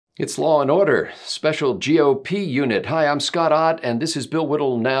It's Law and Order, special GOP unit. Hi, I'm Scott Ott, and this is Bill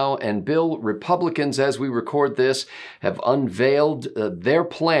Whittle now. And Bill, Republicans, as we record this, have unveiled their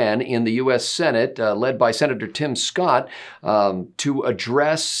plan in the U.S. Senate, led by Senator Tim Scott, to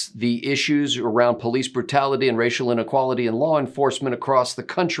address the issues around police brutality and racial inequality in law enforcement across the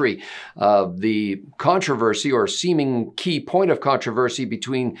country. The controversy, or seeming key point of controversy,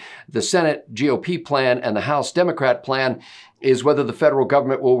 between the Senate GOP plan and the House Democrat plan is whether the federal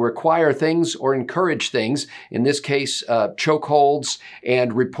government will require things or encourage things. In this case, chokeholds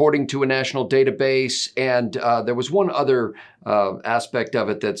and reporting to a national database. And there was one other aspect of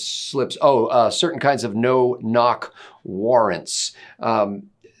it that slips. Certain kinds of no-knock warrants.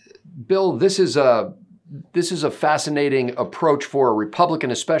 Bill, this is a fascinating approach for a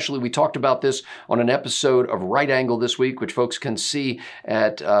Republican, especially. We talked about this on an episode of Right Angle this week, which folks can see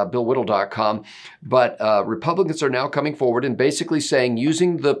at billwhittle.com. But Republicans are now coming forward and basically saying,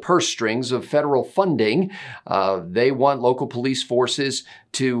 using the purse strings of federal funding, they want local police forces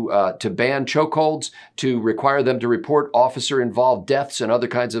to ban chokeholds, to require them to report officer-involved deaths and other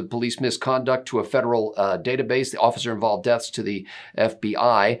kinds of police misconduct to a federal database, the officer-involved deaths to the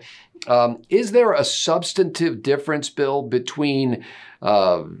FBI. Is there a substantive difference, Bill, between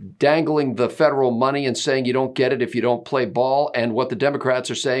dangling the federal money and saying you don't get it if you don't play ball, and what the Democrats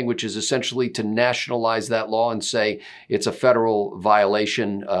are saying, which is essentially to nationalize that law and say it's a federal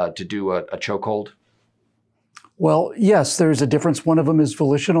violation to do a chokehold? Well, yes, there's a difference. One of them is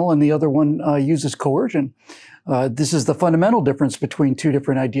volitional and the other one uses coercion. This is the fundamental difference between two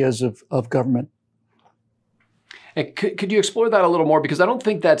different ideas of government. And could you explore that a little more? Because I don't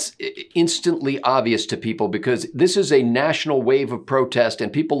think that's instantly obvious to people, because this is a national wave of protest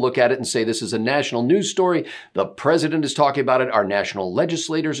and people look at it and say, this is a national news story. The president is talking about it. Our national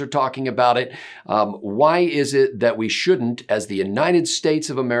legislators are talking about it. Why is it that we shouldn't, as the United States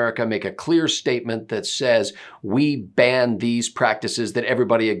of America, make a clear statement that says we ban these practices that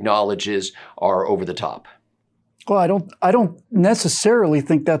everybody acknowledges are over the top? Well, I don't necessarily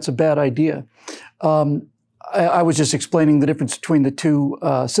think that's a bad idea. I was just explaining the difference between the two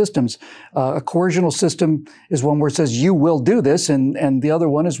systems. A coercional system is one where it says you will do this, and the other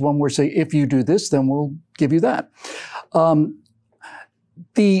one is one where say if you do this, then we'll give you that.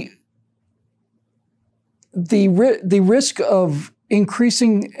 The risk of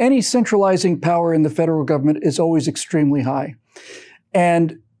increasing any centralizing power in the federal government is always extremely high,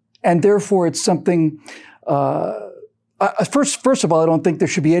 and therefore it's something. First of all, I don't think there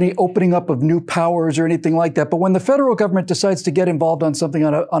should be any opening up of new powers or anything like that. But when the federal government decides to get involved on something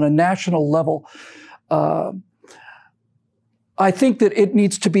on a national level, I think that it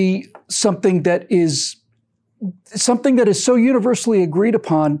needs to be something that is so universally agreed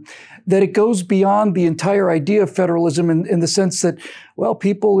upon that it goes beyond the entire idea of federalism in the sense that, well,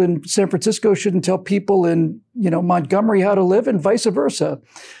 people in San Francisco shouldn't tell people in Montgomery how to live and vice versa.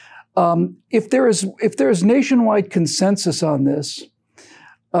 If there is nationwide consensus on this,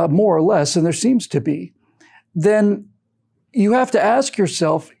 more or less, and there seems to be, then you have to ask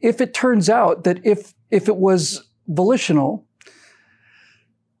yourself, if it turns out that if it was volitional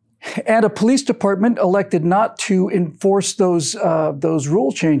and a police department elected not to enforce those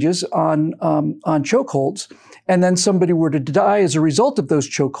rule changes on chokeholds, and then somebody were to die as a result of those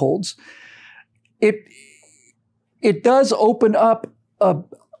chokeholds, it does open up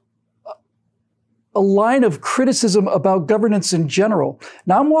a line of criticism about governance in general.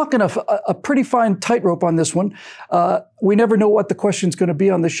 Now, I'm walking a pretty fine tightrope on this one. We never know what the question's going to be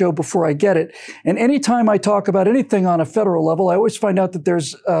on the show before I get it. And anytime I talk about anything on a federal level, I always find out that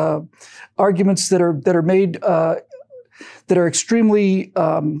there's arguments that are made that are extremely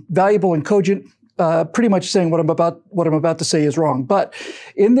valuable and cogent, pretty much saying what I'm about to say is wrong. But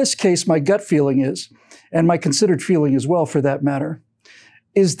in this case, my gut feeling is, and my considered feeling as well for that matter,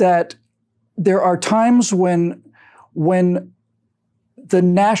 is that there are times when the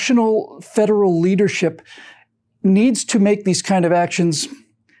national federal leadership needs to make these kind of actions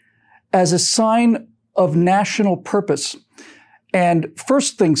as a sign of national purpose. And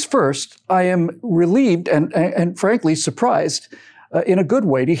first things first, I am relieved and frankly surprised in a good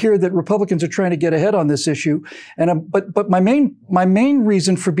way to hear that Republicans are trying to get ahead on this issue. But my main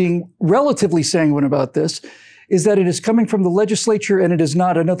reason for being relatively sanguine about this is that it is coming from the legislature and it is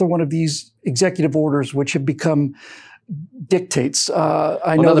not another one of these executive orders which have become dictates.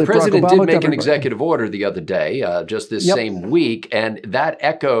 I know the president did make an governed executive order the other day, just this Yep. same week, and that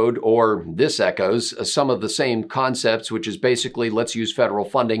echoed, or this echoes, some of the same concepts, which is basically let's use federal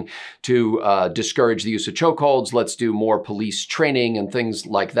funding to discourage the use of chokeholds. Let's do more police training and things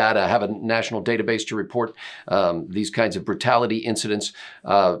like that. Have a national database to report these kinds of brutality incidents.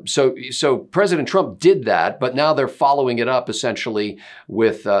 So President Trump did that, but now they're following it up essentially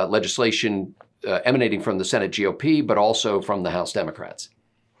with legislation emanating from the Senate GOP, but also from the House Democrats.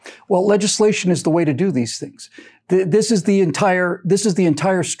 Well, legislation is the way to do these things. This is the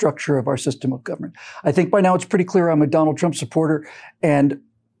entire structure of our system of government. I think by now it's pretty clear I'm a Donald Trump supporter, and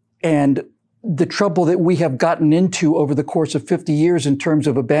the trouble that we have gotten into over the course of 50 years in terms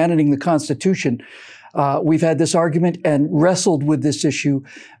of abandoning the Constitution. We've had this argument and wrestled with this issue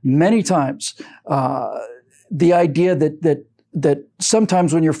many times. The idea that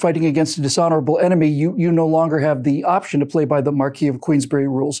sometimes when you're fighting against a dishonorable enemy, you no longer have the option to play by the Marquis of Queensberry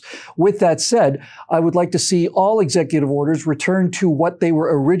rules. With that said, I would like to see all executive orders return to what they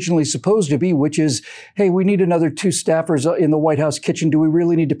were originally supposed to be, which is, hey, we need another 2 staffers in the White House kitchen. Do we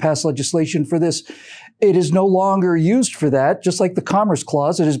really need to pass legislation for this? It is no longer used for that. Just like the Commerce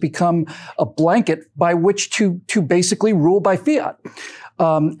Clause, it has become a blanket by which to basically rule by fiat.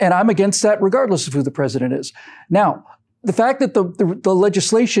 And I'm against that regardless of who the president is. Now, the fact that the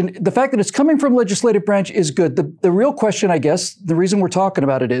legislation, the fact that it's coming from legislative branch is good. The real question, I guess, the reason we're talking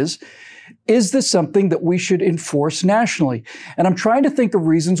about it is this something that we should enforce nationally? And I'm trying to think of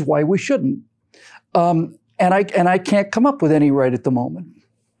reasons why we shouldn't. And I can't come up with any right at the moment.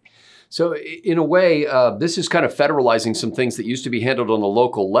 So in a way, this is kind of federalizing some things that used to be handled on the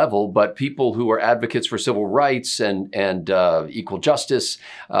local level, but people who are advocates for civil rights and equal justice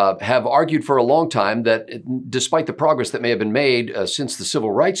have argued for a long time that despite the progress that may have been made since the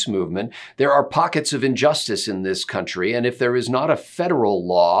civil rights movement, there are pockets of injustice in this country. And if there is not a federal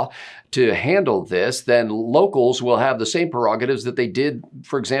law to handle this, then locals will have the same prerogatives that they did,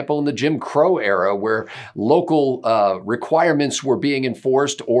 for example, in the Jim Crow era, where local requirements were being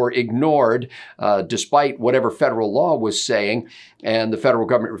enforced or ignored despite whatever federal law was saying, and the federal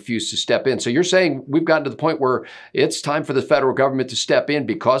government refused to step in. So you're saying we've gotten to the point where it's time for the federal government to step in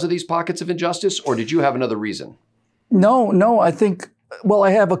because of these pockets of injustice, or did you have another reason? No, I think, well,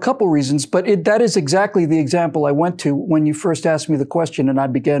 I have a couple reasons, but that is exactly the example I went to when you first asked me the question and I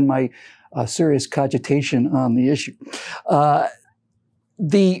began my serious cogitation on the issue.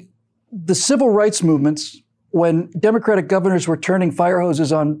 The civil rights movements, when Democratic governors were turning fire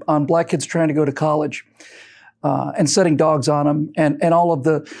hoses on black kids trying to go to college and setting dogs on them, and all of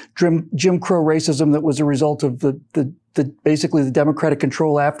the Jim Crow racism that was a result of basically the Democratic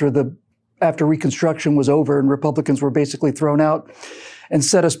control after Reconstruction was over and Republicans were basically thrown out and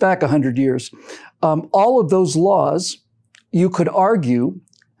set us back 100 years. All of those laws, you could argue,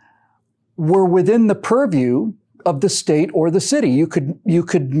 were within the purview of the state or the city. You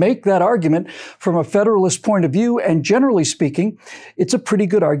could make that argument from a federalist point of view, and generally speaking, it's a pretty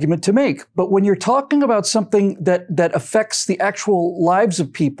good argument to make. But when you're talking about something that affects the actual lives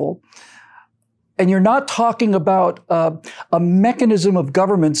of people, and you're not talking about a mechanism of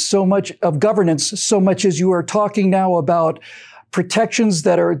governance so much as you are talking now about protections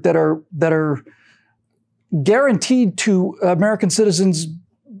that are guaranteed to American citizens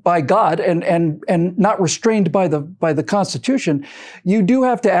by God and not restrained by the Constitution. You do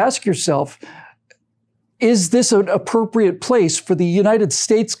have to ask yourself, is this an appropriate place for the United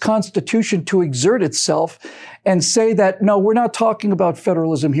States Constitution to exert itself and say that, no, we're not talking about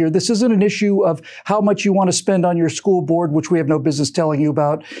federalism here. This isn't an issue of how much you want to spend on your school board, which we have no business telling you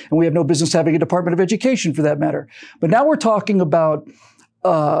about, and we have no business having a Department of Education for that matter. But now we're talking about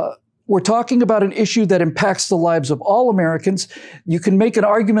an issue that impacts the lives of all Americans. You can make an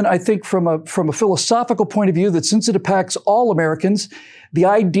argument, I think, from a philosophical point of view that since it impacts all Americans, the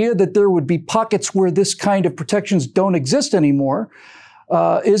idea that there would be pockets where this kind of protections don't exist anymore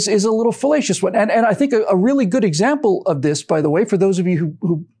is a little fallacious one. And I think a really good example of this, by the way, for those of you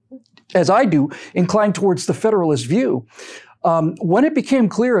who, as I do, incline towards the federalist view, when it became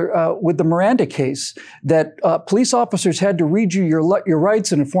clear with the Miranda case that police officers had to read you your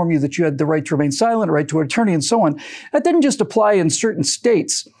rights and inform you that you had the right to remain silent, right to an attorney, and so on, that didn't just apply in certain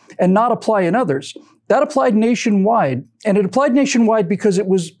states and not apply in others. That applied nationwide. And it applied nationwide because it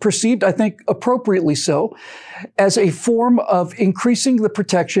was perceived, I think appropriately so, as a form of increasing the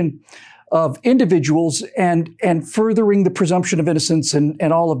protection of individuals and furthering the presumption of innocence and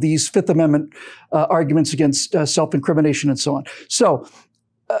all of these Fifth Amendment arguments against self-incrimination and so on. So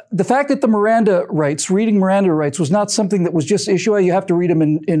the fact that the Miranda rights, reading Miranda rights, was not something that was just issue. You have to read them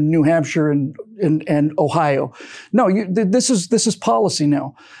in New Hampshire and Ohio. No, this is policy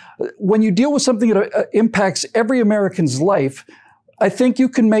now. When you deal with something that impacts every American's life, I think you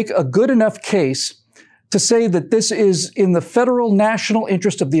can make a good enough case to say that this is in the federal national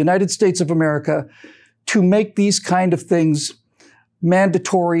interest of the United States of America to make these kind of things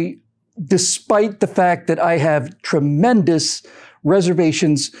mandatory, despite the fact that I have tremendous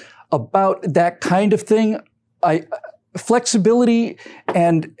reservations about that kind of thing. Flexibility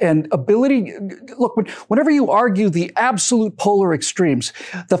and ability. Look, whenever you argue the absolute polar extremes,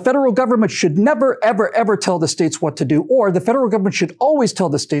 the federal government should never, ever, ever tell the states what to do, or the federal government should always tell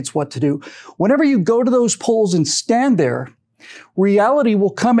the states what to do. Whenever you go to those polls and stand there, reality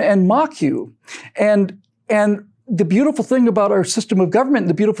will come and mock you. And the beautiful thing about our system of government and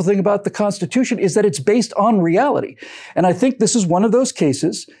the beautiful thing about the Constitution is that it's based on reality. And I think this is one of those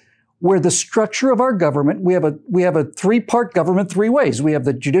cases where the structure of our government, we have a three-part government three ways. We have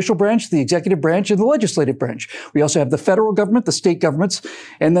the judicial branch, the executive branch, and the legislative branch. We also have the federal government, the state governments,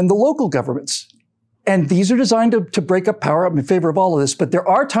 and then the local governments. And these are designed to break up power. I'm in favor of all of this, but there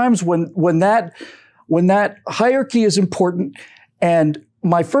are times when that hierarchy is important, and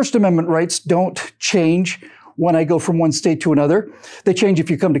my First Amendment rights don't change when I go from one state to another. They change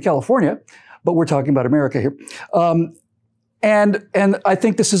if you come to California, but we're talking about America here. And I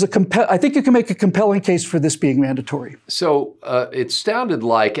think this is I think you can make a compelling case for this being mandatory. So it sounded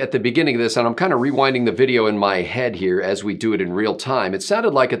like at the beginning of this, and I'm kind of rewinding the video in my head here as we do it in real time. It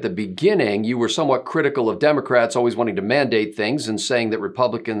sounded like at the beginning you were somewhat critical of Democrats always wanting to mandate things and saying that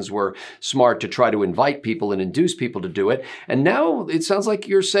Republicans were smart to try to invite people and induce people to do it. And now it sounds like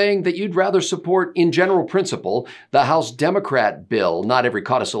you're saying that you'd rather support, in general principle, the House Democrat bill, not every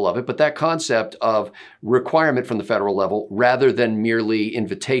codicil of it, but that concept of requirement from the federal level rather than merely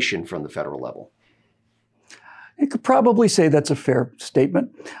invitation from the federal level. You could probably say that's a fair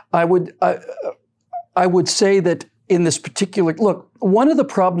statement. I would say that in this particular, look, one of the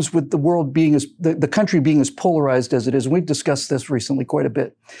problems with the world being as, the country being as polarized as it is, and we've discussed this recently quite a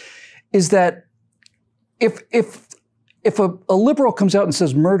bit, is that if a liberal comes out and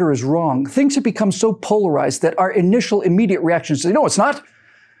says murder is wrong, things have become so polarized that our initial immediate reaction is, no, it's not,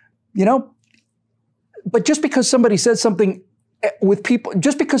 But just because somebody says something with people,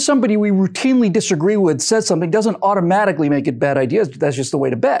 just because somebody we routinely disagree with says something doesn't automatically make it bad ideas. That's just the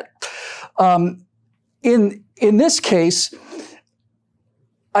way to bet. In this case,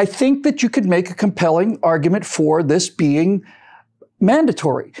 I think that you could make a compelling argument for this being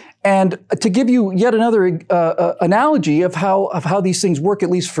mandatory. And to give you yet another analogy of how these things work, at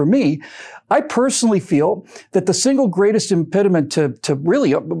least for me, I personally feel that the single greatest impediment to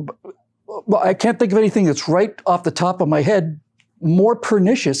really well, I can't think of anything that's right off the top of my head more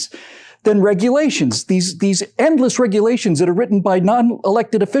pernicious than regulations, these endless regulations that are written by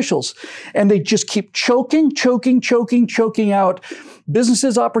non-elected officials. And they just keep choking out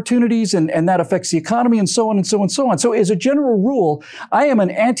businesses' opportunities, and that affects the economy, and so on and so on and so on. So as a general rule, I am an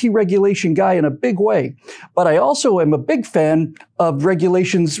anti-regulation guy in a big way, but I also am a big fan of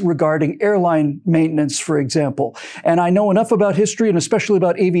regulations regarding airline maintenance, for example. And I know enough about history, and especially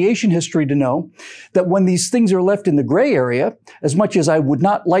about aviation history, to know that when these things are left in the gray area, as much as I would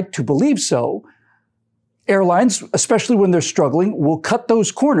not like to believe so, airlines, especially when they're struggling, will cut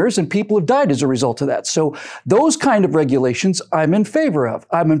those corners, and people have died as a result of that. So those kind of regulations I'm in favor of.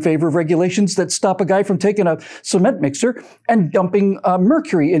 I'm in favor of regulations that stop a guy from taking a cement mixer and dumping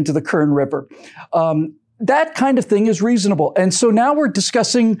mercury into the Kern River. That kind of thing is reasonable. And so now we're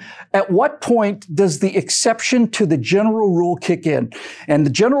discussing at what point does the exception to the general rule kick in? And the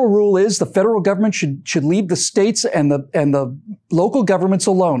general rule is the federal government should leave the states and the local governments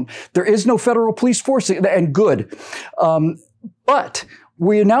alone. There is no federal police force, and good. But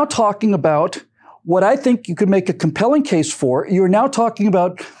we're now talking about what I think you could make a compelling case for. You're now talking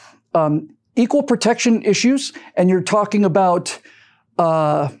about equal protection issues, and you're talking about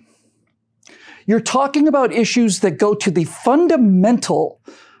issues that go to the fundamental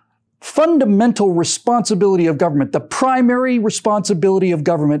responsibility of government. The primary responsibility of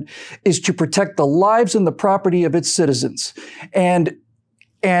government is to protect the lives and the property of its citizens. And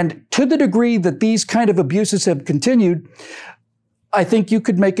to the degree that these kind of abuses have continued, I think you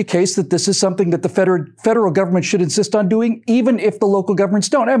could make a case that this is something that the federal government should insist on doing, even if the local governments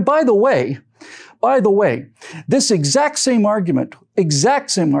don't. And by the way, this exact same argument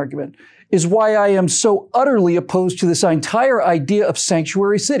is why I am so utterly opposed to this entire idea of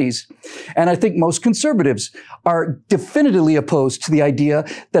sanctuary cities. And I think most conservatives are definitively opposed to the idea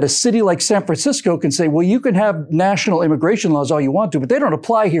that a city like San Francisco can say, well, you can have national immigration laws all you want to, but they don't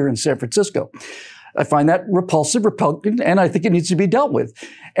apply here in San Francisco. I find that repulsive, repugnant, and I think it needs to be dealt with.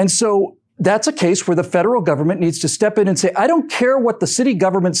 And so that's a case where the federal government needs to step in and say, I don't care what the city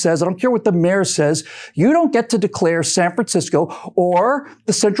government says. I don't care what the mayor says. You don't get to declare San Francisco or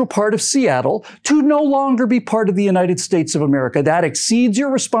the central part of Seattle to no longer be part of the United States of America. That exceeds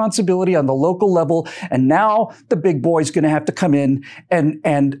your responsibility on the local level. And now the big boy's going to have to come in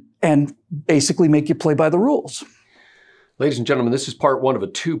and basically make you play by the rules. Ladies and gentlemen, this is part one of a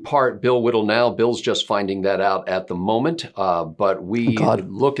two-part Bill Whittle Now. Bill's just finding that out at the moment, but we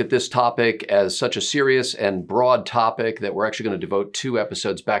look at this topic as such a serious and broad topic that we're actually going to devote 2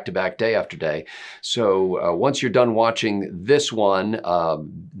 episodes back-to-back, day after day. So once you're done watching this one,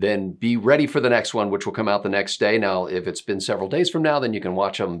 then be ready for the next one, which will come out the next day. Now, if it's been several days from now, then you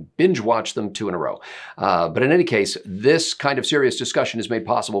can binge watch them 2 in a row. But in any case, this kind of serious discussion is made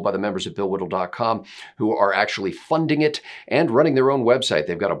possible by the members of BillWhittle.com, who are actually funding it and running their own website.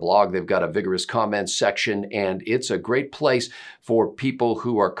 They've got a blog, they've got a vigorous comments section, and it's a great place for people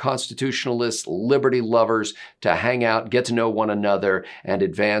who are constitutionalists, liberty lovers, to hang out, get to know one another, and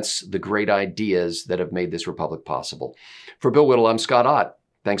advance the great ideas that have made this republic possible. For Bill Whittle, I'm Scott Ott.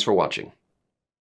 Thanks for watching.